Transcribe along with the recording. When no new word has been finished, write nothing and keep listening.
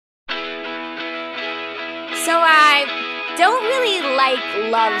So I don't really like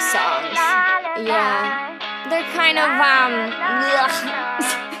love songs. Yeah, they're kind of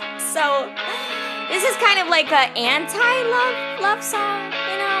So this is kind of like a anti-love song,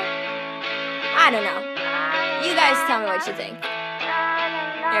 you know? I don't know. You guys tell me what you think.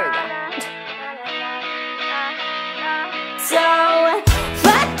 There we go. So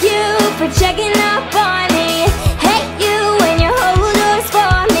fuck you for checking up on me. Hate you when you hold doors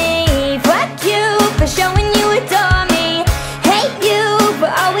for me. Fuck you for showing you adore me. Hate you for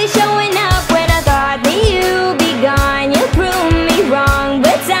always showing up when I thought that you'd be gone. You proved me wrong,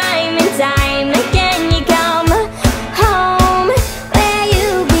 but time and time again you come home where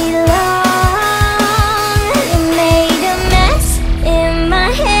you belong. You made a mess in my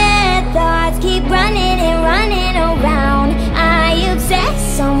head. Thoughts keep running and running around. I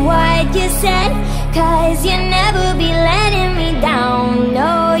obsess on what you said, 'cause you never be letting me down.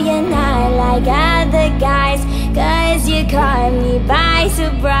 No, you're not like other guys, 'cause you caught me by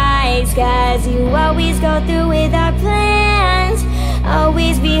surprise. 'Cause you always go through with our plans,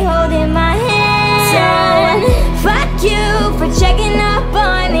 always be holding my hand. Fuck you for checking up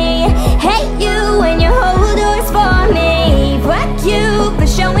on me. Hate you when you hold doors for me. Fuck you for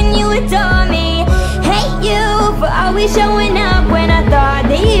showing you adore me. Hate you for always showing up when I thought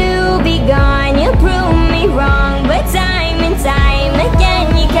that you'd be gone. You proved me wrong, but time and time again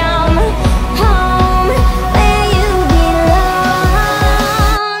you come home where you belong.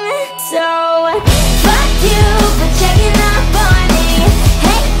 So fuck you for checking up on me.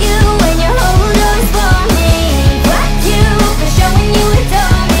 Hate you when you hold doors for me. Fuck you for showing you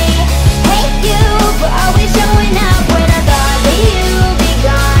adore me. Hate you for always showing up when I thought that you'd be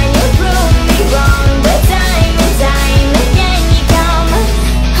gone. You proved me wrong, but time and time again you come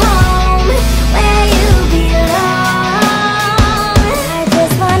home where you belong. I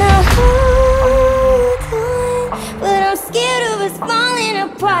just wanna hold on, but I'm scared of us falling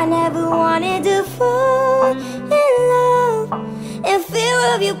apart. Never wanted to fall in love in fear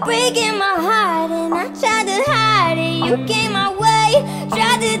of you breaking my heart. And I tried to hide it, you came my way.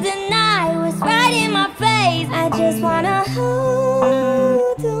 Tried to deny what's right in my face. I just wanna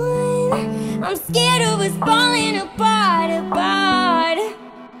hold on, I'm scared of us falling apart.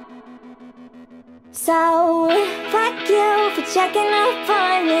 So fuck you for checking up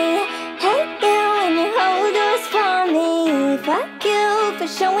on me. Hate you when you hold doors for me. Fuck you for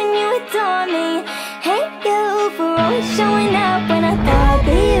showing you adore me. Hate you for always showing up when I thought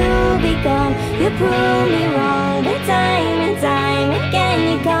that you'd be gone. You proved me wrong, but time and time again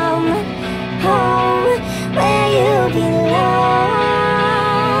you come home where you belong.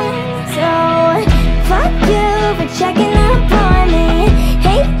 So fuck you for checking up on me.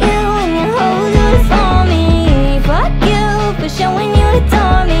 Hate you when you hold doors for me. Fuck you for showing you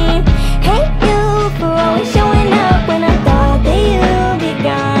adore me. Hate you for always showing up when I thought that you'd be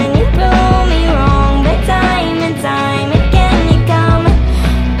gone. You proved me wrong, but time and time again you come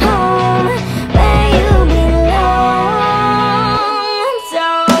home where you belong. So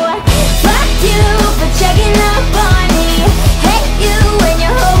fuck you for checking up on me. Hate you when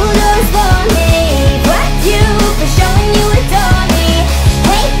you hold doors for me. Fuck you for showing you adore me.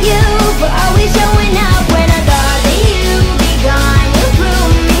 Hate you for always showing up when I thought that you'd be gone. You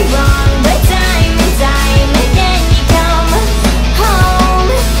proved me wrong, but time and time again you come home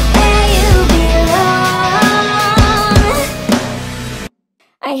where you belong.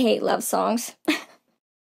 I hate love songs.